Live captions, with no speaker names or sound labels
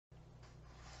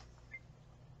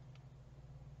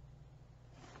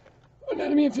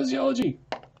Anatomy and physiology.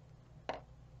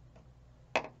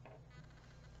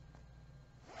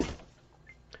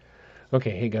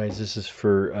 Okay, hey guys, this is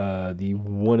for the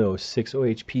 106,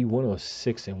 OHP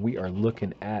 106, and we are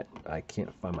looking at, I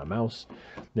can't find my mouse.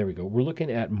 There we go. We're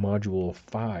looking at module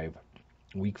 5,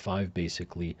 week 5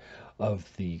 basically, of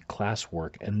the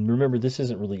classwork. And remember, this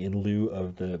isn't really in lieu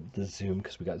of the Zoom,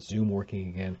 because we got Zoom working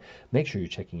again. Make sure you're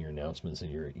checking your announcements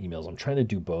and your emails. I'm trying to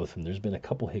do both, and there's been a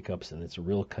couple hiccups, and it's a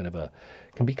real kind of a,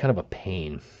 can be kind of a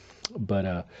pain.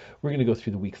 But we're going to go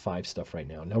through the week 5 stuff right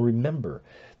now. Now remember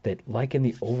that, like in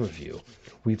the overview,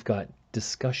 we've got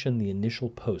discussion, the initial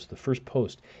post. The first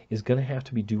post is going to have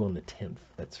to be due on the 10th.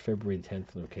 That's February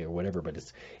 10th, okay, or whatever, but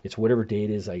it's whatever day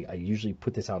it is. I usually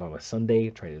put this out on a Sunday,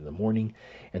 try it in the morning,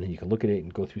 and then you can look at it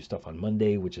and go through stuff on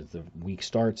Monday, which is the week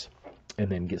starts, and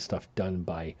then get stuff done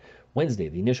by Wednesday,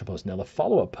 the initial post. Now the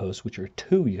follow-up posts, which are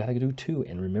 2, you got to do 2,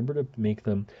 and remember to make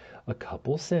them a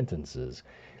couple sentences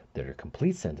that are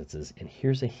complete sentences. And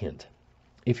here's a hint.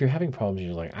 If you're having problems,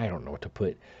 you're like, I don't know what to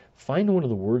put, find one of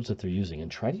the words that they're using and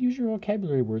try to use your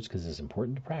vocabulary words, because it's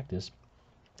important to practice.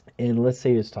 And let's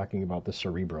say it's talking about the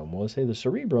cerebrum. Well, let's say the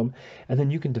cerebrum, and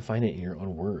then you can define it in your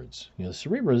own words. You know, the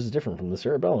cerebrum is different from the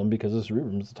cerebellum because the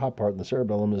cerebrum is the top part and the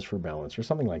cerebellum is for balance, or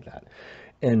something like that.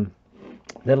 And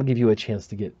that'll give you a chance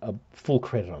to get a full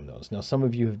credit on those. Now, some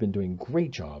of you have been doing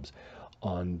great jobs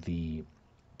on the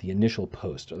initial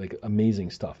post, like amazing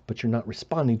stuff, but you're not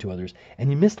responding to others, and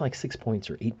you missed like 6 points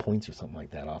or 8 points or something like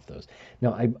that off those.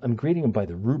 Now I'm grading them by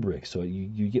the rubric, so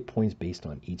you get points based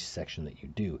on each section that you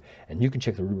do, and you can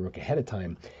check the rubric ahead of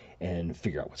time and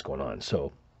figure out what's going on.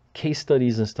 So case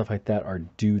studies and stuff like that are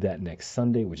due that next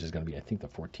Sunday, which is going to be, I think, the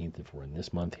 14th if we're in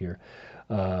this month here.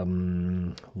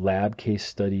 Lab case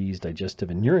studies, digestive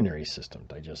and urinary system.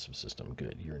 Digestive system,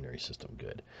 good. Urinary system,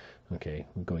 good. Okay,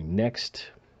 we're going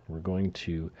next. We're going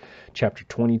to chapter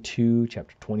 22,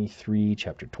 chapter 23,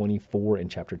 chapter 24, and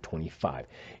chapter 25.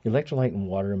 Electrolyte and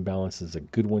water imbalance is a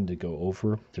good one to go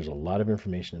over. There's a lot of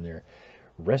information in there.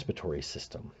 Respiratory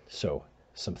system. So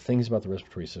some things about the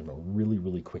respiratory system really,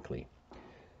 really quickly.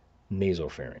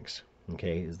 Nasopharynx,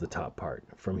 okay, is the top part.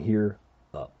 From here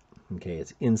up, okay,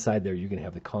 it's inside there. You're going to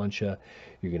have the concha.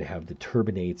 You're going to have the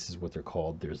turbinates, is what they're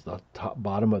called. There's the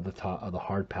bottom of the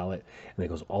hard palate, and it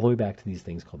goes all the way back to these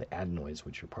things called the adenoids,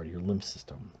 which are part of your lymph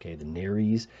system. Okay, the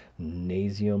nares,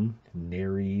 nasium,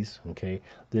 nares. Okay,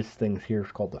 this thing here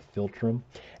is called the philtrum,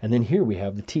 and then here we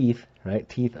have the teeth. Right,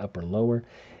 teeth upper and lower.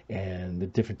 And the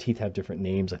different teeth have different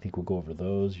names. I think we'll go over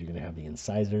those. You're going to have the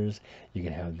incisors. You're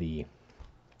going to have the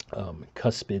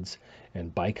cuspids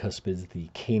and bicuspids. The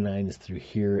canine is through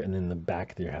here, and then the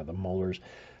back there have the molars.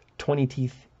 20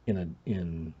 teeth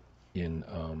in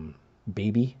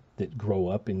baby that grow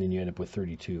up, and then you end up with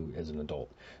 32 as an adult.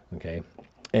 Okay,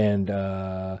 and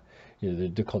you know,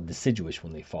 they're called deciduous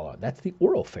when they fall out. That's the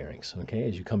oral pharynx. Okay,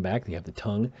 as you come back, you have the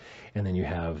tongue, and then you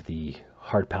have the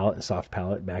hard palate and soft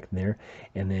palate back there,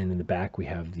 and then in the back we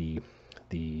have the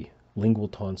lingual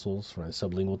tonsils, right,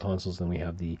 sublingual tonsils. Then we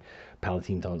have the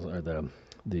palatine tonsils, or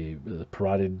the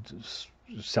parotid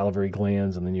salivary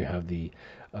glands, and then you have the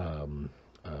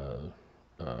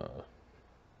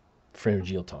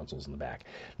pharyngeal tonsils in the back.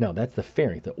 Now that's the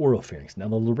pharynx, the oral pharynx. Now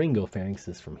the laryngopharynx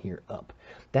is from here up.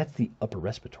 That's the upper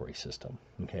respiratory system.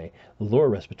 Okay, the lower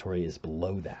respiratory is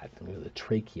below that. The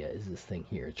trachea is this thing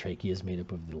here. Trachea is made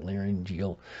up of the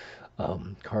laryngeal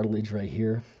cartilage right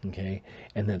here. Okay,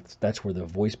 and that's where the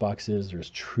voice box is.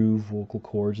 There's true vocal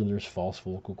cords and there's false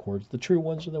vocal cords. The true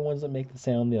ones are the ones that make the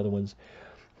sound. The other ones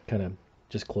kind of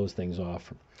just close things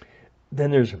off.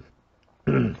 Then there's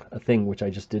a thing which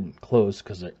I just didn't close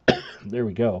because there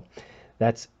we go.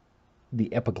 That's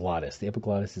the epiglottis. The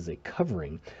epiglottis is a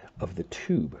covering of the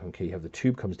tube. Okay, you have the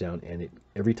tube comes down, and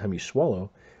every time you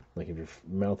swallow, like if your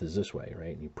mouth is this way,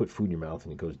 right, and you put food in your mouth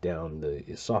and it goes down the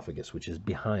esophagus, which is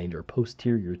behind or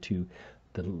posterior to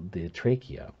the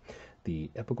trachea, the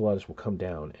epiglottis will come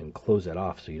down and close that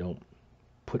off so you don't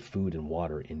put food and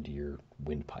water into your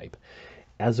windpipe.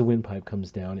 As the windpipe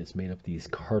comes down, it's made up of these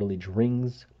cartilage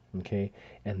rings. Okay,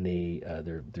 and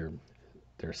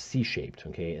they're C-shaped.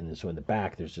 Okay, and then so in the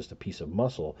back there's just a piece of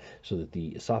muscle so that the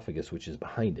esophagus, which is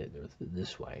behind it,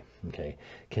 this way, okay,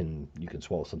 you can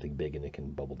swallow something big and it can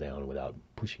bubble down without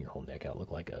pushing your whole neck out,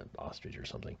 look like an ostrich or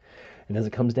something. And as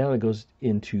it comes down, it goes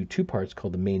into 2 parts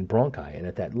called the main bronchi, and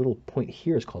at that little point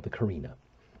here is called the carina.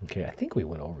 Okay, I think we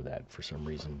went over that for some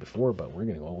reason before, but we're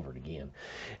going to go over it again,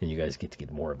 and you guys get to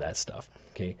get more of that stuff.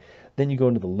 Okay, then you go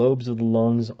into the lobes of the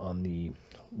lungs on the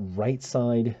right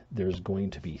side, there's going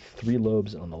to be 3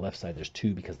 lobes. On the left side, there's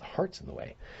 2 because the heart's in the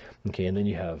way. Okay, and then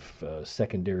you have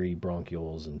secondary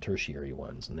bronchioles and tertiary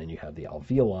ones. And then you have the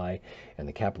alveoli and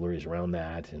the capillaries around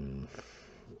that and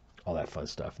all that fun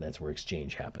stuff. And that's where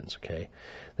exchange happens, okay?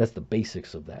 That's the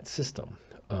basics of that system.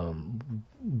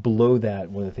 Below that,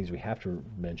 one of the things we have to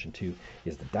mention too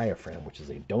is the diaphragm, which is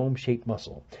a dome-shaped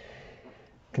muscle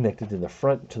connected in the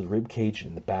front to the rib cage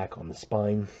and the back on the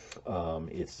spine.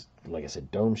 It's, like I said,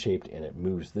 dome-shaped, and it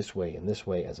moves this way and this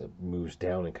way. As it moves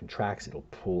down and contracts, it'll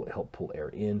help pull air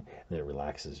in, and then it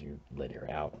relaxes, you let air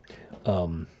out.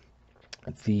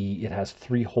 It has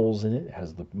 3 holes in it. It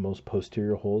has the most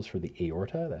posterior holes for the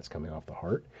aorta, that's coming off the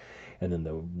heart. And then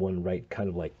the one right, kind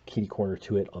of like kitty corner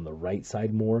to it on the right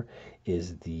side more,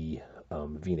 is the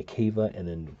vena cava, and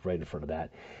then right in front of that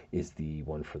is the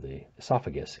one for the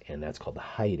esophagus, and that's called the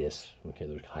hiatus. Okay,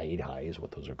 there's hiati is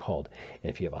what those are called. And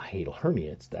if you have a hiatal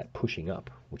hernia, it's that pushing up,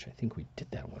 which I think we did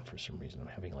that one for some reason. I'm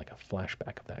having like a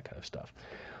flashback of that kind of stuff.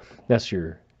 That's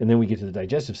your, and then we get to the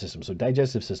digestive system. So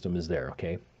digestive system is there,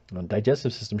 okay? Now,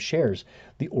 digestive system shares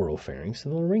the oropharynx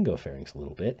and the laryngopharynx a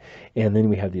little bit. And then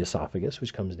we have the esophagus,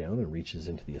 which comes down and reaches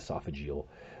into the esophageal,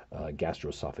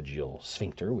 gastroesophageal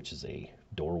sphincter, which is a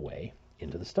doorway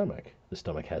into the stomach. The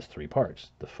stomach has 3 parts: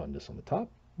 the fundus on the top,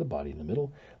 the body in the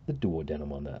middle, the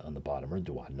duodenum on the bottom, or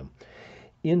duodenum.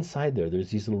 Inside there's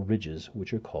these little ridges,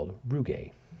 which are called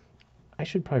rugae. I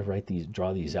should probably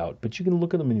draw these out, but you can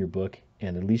look at them in your book,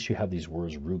 and at least you have these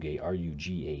words, rugae,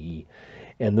 R-U-G-A-E,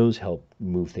 and those help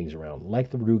move things around,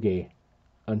 like the rugae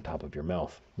on top of your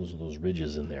mouth. Those are those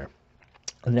ridges in there,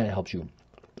 and that helps you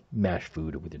mash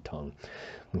food with your tongue.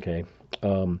 Okay,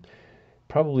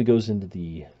 probably goes into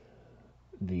the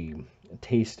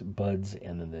taste buds,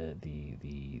 and then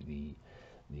the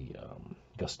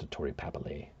gustatory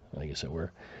papillae, I guess it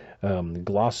were.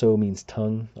 Glosso means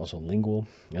tongue, also lingual.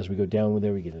 As we go down with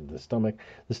there, we get into the stomach.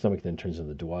 The stomach then turns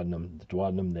into the duodenum. The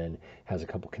duodenum then has a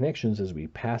couple connections as we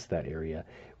pass that area,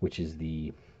 which is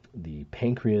the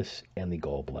pancreas and the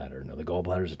gallbladder. Now, the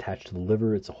gallbladder is attached to the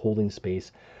liver. It's a holding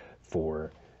space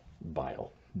for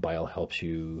bile. Bile helps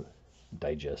you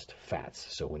digest fats.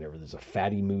 So whenever there's a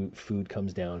fatty food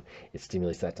comes down, it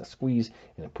stimulates that to squeeze,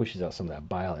 and it pushes out some of that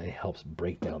bile, and it helps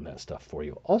break down that stuff for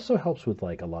you. Also helps with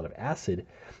like a lot of acid.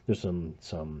 There's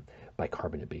some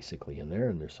bicarbonate basically in there,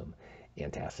 and there's some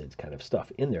antacids kind of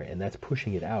stuff in there, and that's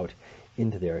pushing it out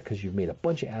into there because you've made a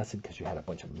bunch of acid because you had a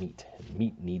bunch of meat, and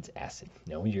meat needs acid.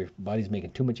 Now when your body's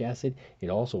making too much acid, it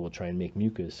also will try and make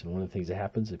mucus, and one of the things that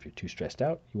happens if you're too stressed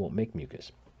out, you won't make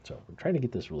mucus. So I'm trying to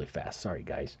get this really fast. Sorry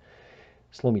guys.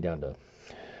 Slow me down to,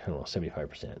 I don't know,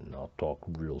 75%, and I'll talk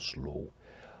real slow.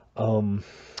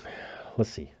 Let's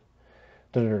see.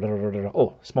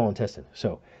 Oh, small intestine.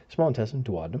 So, small intestine,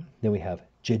 duodenum. Then we have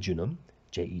jejunum,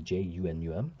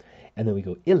 J-E-J-U-N-U-M. And then we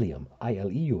go ileum,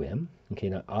 I-L-E-U-M. Okay,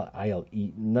 now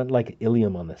I-L-E, not like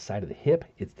ileum on the side of the hip,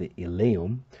 it's the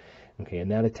ileum. Okay, and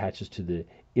that attaches to the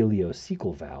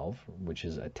ileocecal valve, which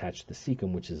is attached to the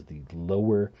cecum, which is the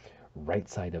lower right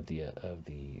side of the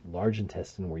large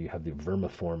intestine, where you have the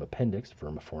vermiform appendix.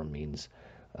 Vermiform means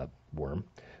worm.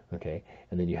 Okay,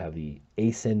 and then you have the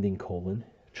ascending colon,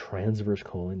 transverse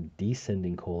colon,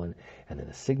 descending colon, and then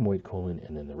the sigmoid colon,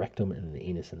 and then the rectum, and then the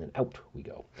anus, and then out we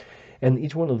go. And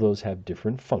each one of those have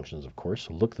different functions, of course,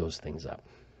 so look those things up.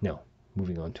 Now,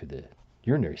 moving on to the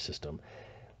urinary system,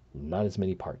 not as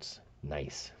many parts.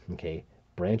 Nice. Okay,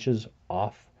 branches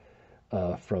off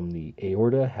from the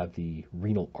aorta, have the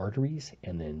renal arteries,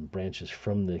 and then branches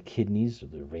from the kidneys, or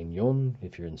the riñón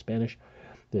if you're in Spanish.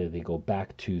 They go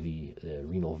back to the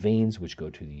renal veins, which go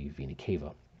to the vena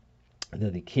cava. And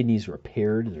then the kidneys are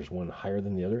paired. There's one higher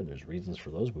than the other, and there's reasons for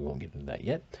those. We won't get into that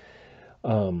yet.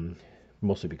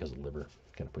 Mostly because the liver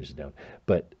kind of pushes it down.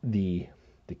 But the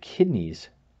kidneys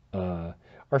are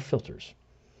filters.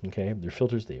 Okay, they're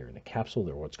filters. They are in a capsule.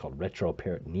 They're what's called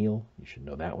retroperitoneal. You should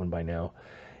know that one by now.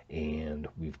 And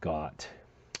we've got,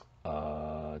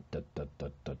 I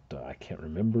can't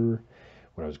remember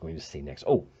what I was going to say next.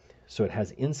 Oh, so it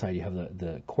has inside, you have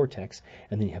the cortex,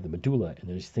 and then you have the medulla, and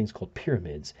there's things called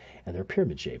pyramids, and they're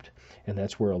pyramid shaped. And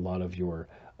that's where a lot of your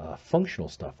functional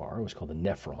stuff are. It's called the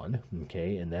nephron,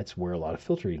 okay, and that's where a lot of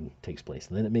filtering takes place.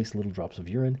 And then it makes little drops of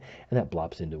urine, and that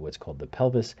blops into what's called the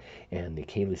pelvis and the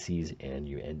calyces, and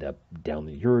you end up down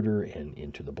the ureter and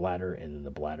into the bladder, and then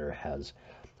the bladder has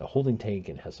a holding tank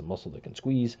and has some muscle that can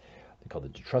squeeze. They call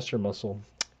it the detrusor muscle,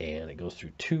 and it goes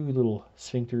through 2 little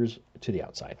sphincters to the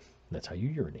outside. And that's how you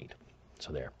urinate.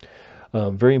 So there.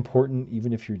 Very important.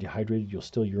 Even if you're dehydrated, you'll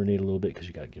still urinate a little bit because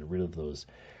you got to get rid of those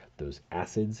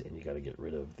acids, and you got to get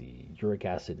rid of the uric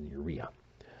acid and urea.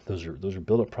 Those are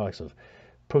buildup products of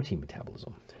protein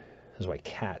metabolism. That's why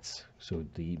cats, so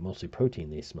they eat mostly protein,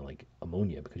 they smell like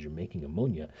ammonia because you're making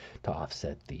ammonia to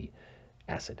offset the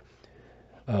acid.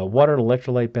 Water and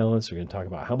electrolyte balance. We're going to talk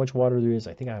about how much water there is.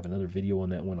 I think I have another video on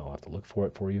that one. I'll have to look for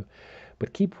it for you.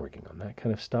 But keep working on that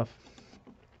kind of stuff.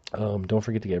 Don't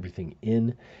forget to get everything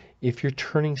in. If you're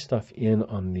turning stuff in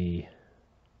on the...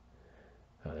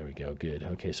 Oh, there we go. Good.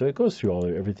 Okay, so it goes through all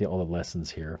the lessons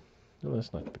here. No,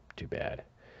 that's not too bad.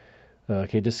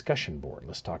 Okay, discussion board.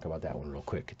 Let's talk about that one real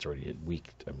quick. It's already at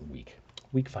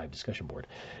week 5 discussion board.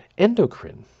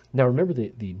 Endocrine. Now remember,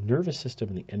 the nervous system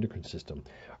and the endocrine system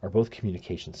are both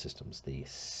communication systems. They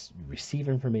receive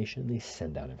information, they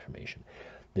send out information.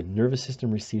 The nervous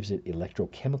system receives it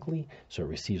electrochemically, so it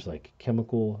receives like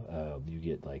chemical, you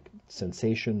get like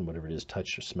sensation, whatever it is,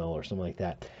 touch or smell or something like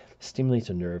that, stimulates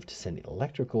a nerve to send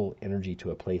electrical energy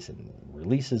to a place and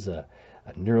releases a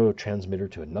neurotransmitter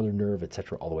to another nerve,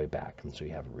 etc., all the way back. And so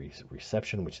you have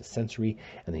reception, which is sensory,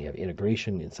 and then you have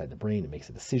integration inside the brain. It makes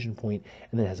a decision point,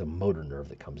 and then it has a motor nerve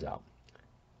that comes out.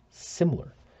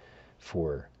 Similar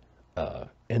for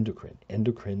endocrine.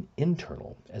 Endocrine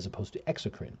internal as opposed to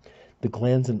exocrine. The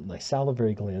glands in my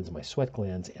salivary glands, my sweat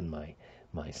glands, and my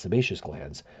sebaceous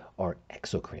glands are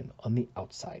exocrine on the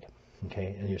outside.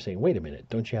 Okay, and you're saying, wait a minute,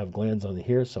 don't you have glands on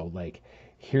here? So like,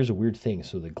 here's a weird thing.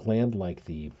 So the gland like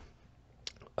the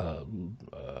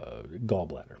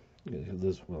gallbladder.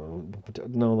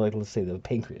 Like let's say the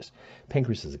pancreas.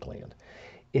 Pancreas is a gland.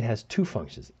 It has two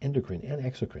functions, endocrine and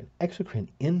exocrine. Exocrine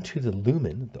into the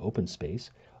lumen, the open space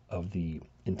of the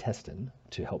intestine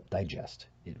to help digest.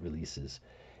 It releases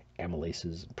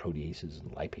amylases, proteases,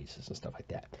 and lipases and stuff like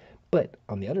that. But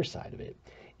on the other side of it,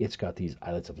 it's got these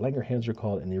islets of Langerhans are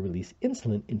called, and they release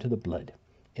insulin into the blood.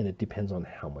 And it depends on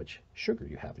how much sugar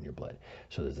you have in your blood.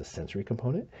 So there's a sensory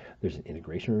component, there's an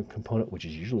integration component, which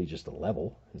is usually just a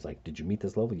level. It's like, did you meet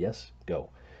this level? Yes, go.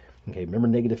 Okay, remember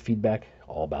negative feedback?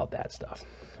 All about that stuff.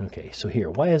 Okay, so here,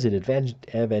 why is it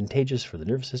advantageous for the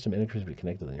nervous system and endocrine to be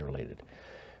connected and related?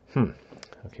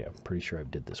 Okay, I'm pretty sure I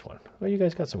did this one. Well, you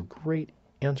guys got some great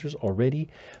answers already.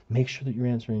 Make sure that you're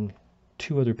answering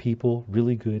 2 other people.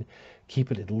 Really good.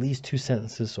 Keep it at least 2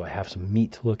 sentences so I have some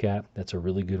meat to look at. That's a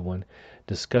really good one.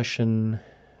 Discussion.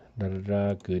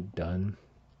 Good, done.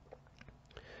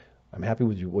 I'm happy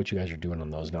with what you guys are doing on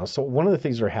those now. So one of the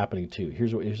things that are happening too,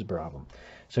 here's the problem.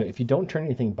 So if you don't turn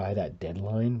anything by that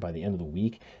deadline, by the end of the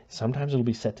week, sometimes it'll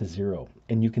be set to 0.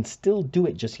 And you can still do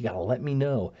it, just you got to let me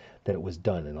know that it was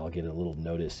done, and I'll get a little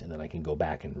notice, and then I can go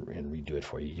back and redo it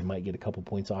for you. You might get a couple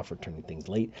points off for turning things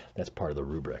late. That's part of the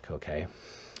rubric, okay?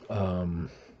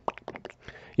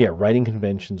 Yeah, writing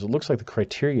conventions. It looks like the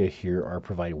criteria here are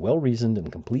provide well-reasoned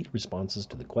and complete responses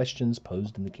to the questions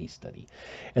posed in the case study.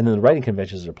 And then the writing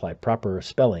conventions apply proper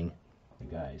spelling, you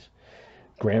guys,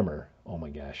 grammar, oh my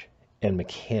gosh, and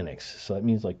mechanics. So that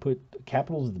means like put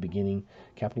capitals at the beginning,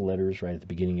 capital letters right at the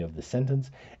beginning of the sentence,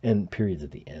 and periods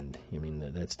at the end. I mean,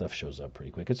 that stuff shows up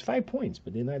pretty quick. It's 5 points,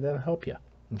 but then that'll help you,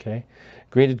 okay?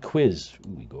 Graded quiz.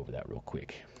 Ooh, we go over that real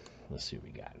quick. Let's see what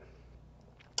we got.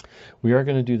 We are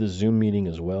going to do the Zoom meeting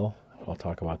as well. I'll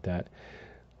talk about that.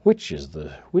 Which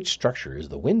structure is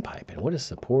the windpipe, and what is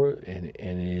support and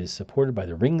is supported by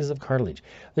the rings of cartilage?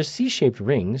 There's C-shaped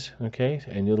rings, okay,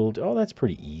 and that's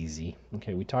pretty easy.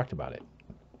 Okay, we talked about it.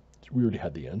 We already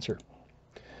had the answer.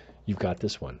 You've got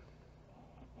this one.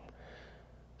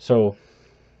 So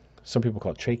some people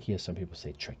call it trachea, some people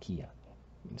say trachea.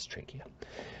 It's trachea.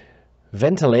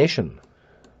 Ventilation.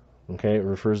 Okay, it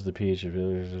refers to the pH of...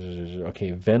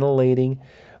 Okay, ventilating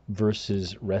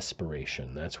versus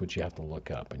respiration. That's what you have to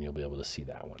look up, and you'll be able to see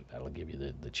that one. That'll give you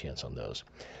the chance on those.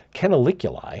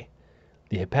 Canaliculi,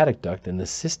 the hepatic duct, and the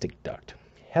cystic duct.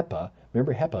 HEPA,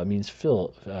 remember HEPA means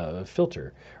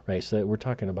filter, right? So that we're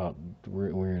talking about,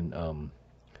 we're in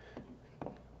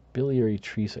biliary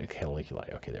tree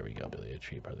canaliculi. Okay, there we go. Biliary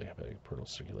tree, part of the hepatic portal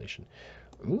circulation.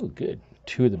 Ooh, good.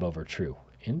 2 of the above are true.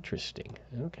 Interesting.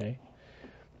 Okay.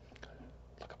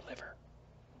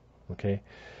 Okay,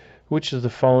 which of the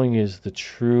following is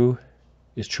true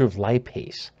of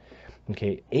lipase?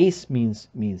 Okay, ACE means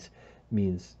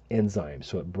enzyme,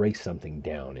 so it breaks something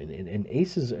down, and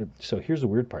ACEs are, so here's the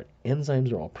weird part,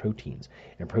 enzymes are all proteins,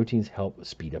 and proteins help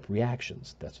speed up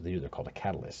reactions. That's what they do. They're called a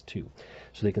catalyst too,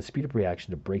 so they can speed up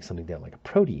reaction to break something down. Like a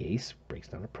protease breaks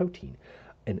down a protein,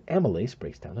 an amylase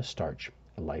breaks down a starch,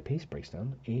 a lipase breaks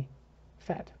down a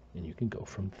fat, and you can go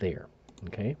from there.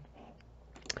 Okay.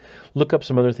 Look up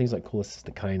some other things like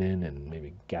cholecystokinin and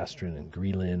maybe gastrin and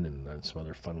ghrelin and some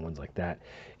other fun ones like that.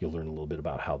 You'll learn a little bit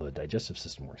about how the digestive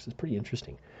system works. It's pretty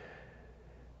interesting.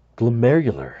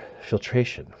 Glomerular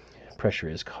filtration pressure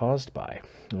is caused by.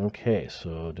 Okay,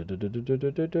 so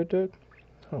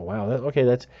Oh wow. Okay,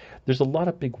 there's a lot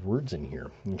of big words in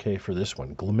here. Okay, for this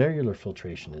one, glomerular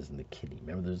filtration is in the kidney.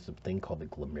 Remember, there's a thing called the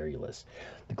glomerulus.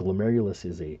 The glomerulus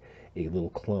is a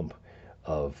little clump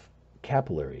of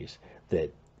capillaries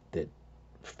that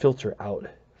filter out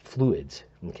fluids.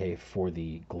 Okay, for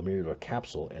the glomerular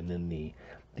capsule, and then the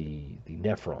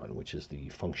nephron, which is the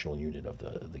functional unit of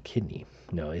the kidney.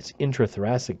 Now, it's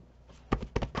intrathoracic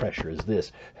pressure is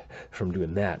this from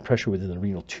doing that. Pressure within the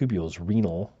renal tubules,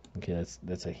 renal. Okay,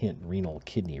 that's a hint, renal,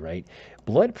 kidney, right?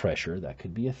 Blood pressure, that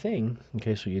could be a thing.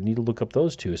 Okay, so you need to look up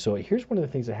those two. So here's one of the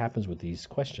things that happens with these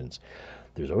questions.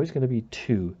 There's always going to be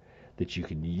two that you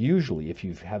can usually, if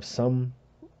you have some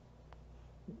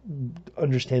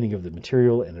understanding of the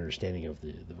material and understanding of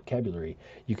the vocabulary,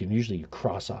 you can usually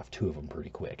cross off two of them pretty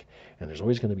quick. And there's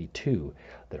always going to be two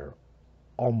that are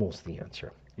almost the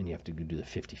answer. And you have to do the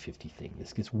 50-50 thing.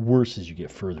 This gets worse as you get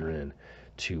further in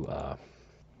to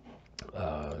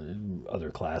other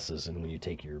classes and when you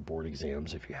take your board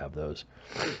exams, if you have those.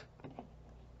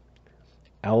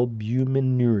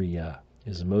 Albuminuria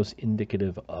is the most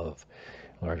indicative of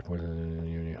large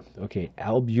portion. Okay,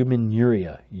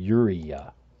 albuminuria,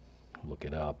 urea. Look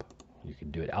it up. You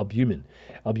can do it. Albumin.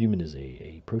 Albumin is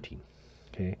a protein.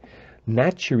 Okay,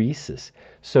 natriuresis.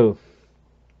 So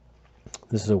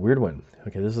this is a weird one.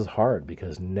 Okay, this is hard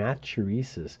because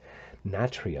natriuresis,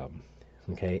 natrium.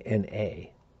 Okay, Na.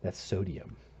 That's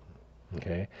sodium,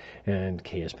 okay, and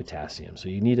K is potassium. So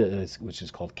you need which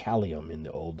is called kalium in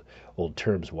the old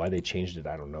terms. Why they changed it,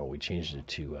 I don't know. We changed it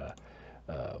to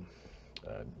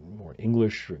more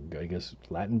English, or I guess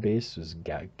Latin based, is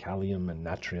kalium and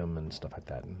natrium and stuff like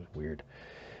that. And it's weird.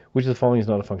 Which of the following is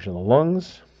not a function of the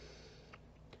lungs?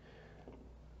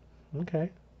 Okay.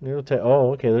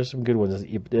 Oh, okay. There's some good ones.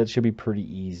 That should be pretty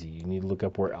easy. You need to look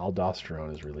up where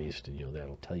aldosterone is released, and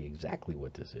that'll tell you exactly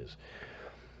what this is.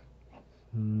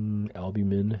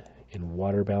 Albumin in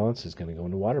water balance is going to go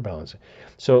into water balance.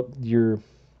 So your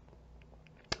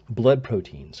blood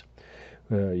proteins,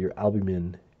 your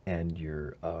albumin and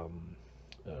your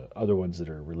other ones that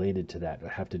are related to that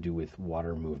have to do with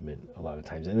water movement a lot of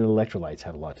times. And electrolytes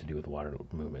have a lot to do with water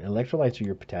movement. Electrolytes are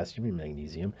your potassium and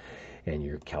magnesium and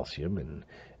your calcium and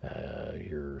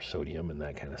your sodium and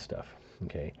that kind of stuff.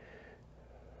 Okay.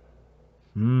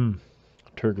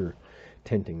 Turgor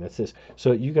tenting, that's this.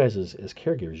 So you guys as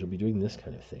caregivers, you'll be doing this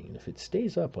kind of thing. And if it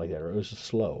stays up like that or it's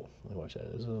slow, watch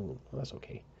that. That's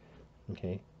okay.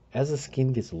 Okay. As the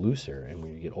skin gets looser and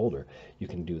when you get older, you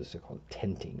can do this. They're called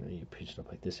tenting. You pitch it up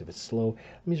like this. If it's slow,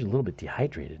 it means you're a little bit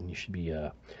dehydrated and you should be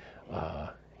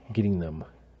getting them.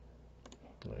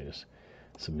 I just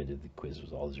submitted the quiz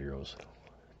with all zeros.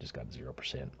 Just got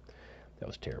 0%. That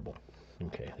was terrible.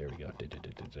 Okay, there we go.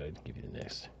 I'd give you the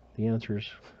next. The answers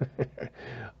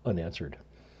unanswered.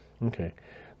 Okay,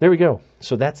 there we go.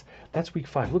 So that's week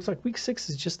 5. Looks like week 6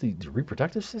 is just the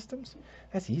reproductive systems.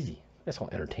 That's easy. That's all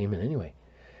entertainment anyway.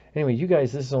 Anyway, you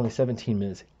guys, this is only 17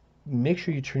 minutes. Make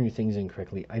sure you turn your things in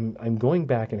correctly. I'm going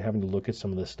back and having to look at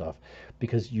some of this stuff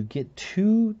because you get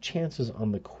 2 chances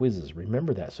on the quizzes.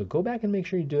 Remember that. So go back and make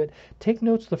sure you do it. Take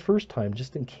notes the first time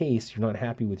just in case you're not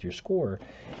happy with your score.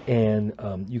 And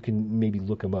you can maybe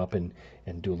look them up and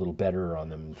do a little better on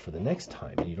them for the next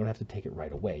time. And you don't have to take it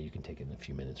right away. You can take it in a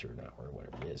few minutes or an hour or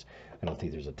whatever it is. I don't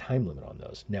think there's a time limit on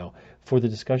those. Now, for the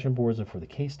discussion boards and for the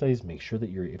case studies, make sure that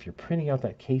if you're printing out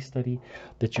that case study,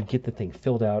 that you get the thing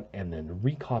filled out and then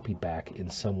recopied back in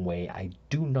some way. I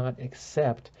do not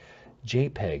accept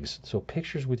JPEGs. So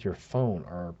pictures with your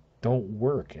phone don't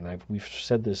work. And we've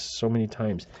said this so many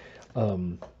times.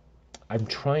 I'm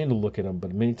trying to look at them,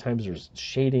 but many times there's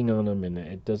shading on them and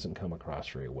it doesn't come across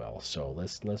very well. So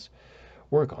let's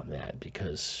work on that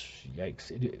because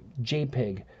yikes,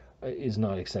 JPEG is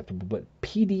not acceptable, but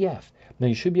PDF. Now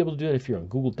you should be able to do it if you're on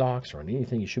Google Docs or on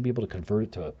anything. You should be able to convert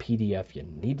it to a PDF. You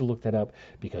need to look that up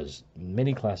because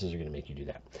many classes are going to make you do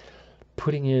that.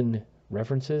 Putting in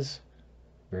references,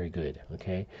 very good.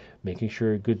 Okay, making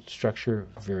sure good structure,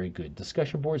 very good.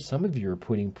 Discussion boards, some of you are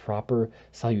putting proper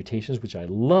salutations, which I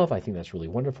love. I think that's really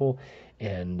wonderful.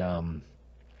 And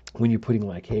when you're putting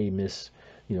like, hey, Miss,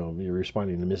 you're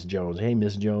responding to Miss Jones. Hey,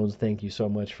 Miss Jones, thank you so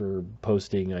much for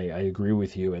posting. I agree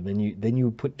with you. And then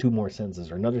you put 2 more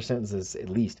sentences or another sentence at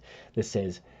least that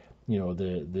says,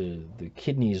 the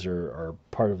kidneys are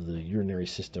part of the urinary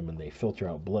system and they filter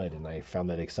out blood. And I found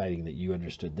that exciting that you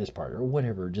understood this part or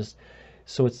whatever. Just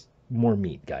so it's more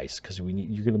meat, guys, because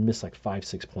you're going to miss like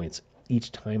 5-6 points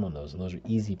each time on those. And those are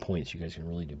easy points. You guys can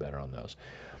really do better on those.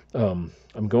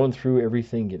 I'm going through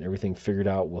everything, getting everything figured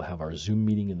out. We'll have our Zoom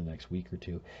meeting in the next week or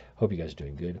 2. Hope you guys are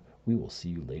doing good. We will see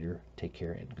you later. Take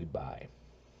care and goodbye.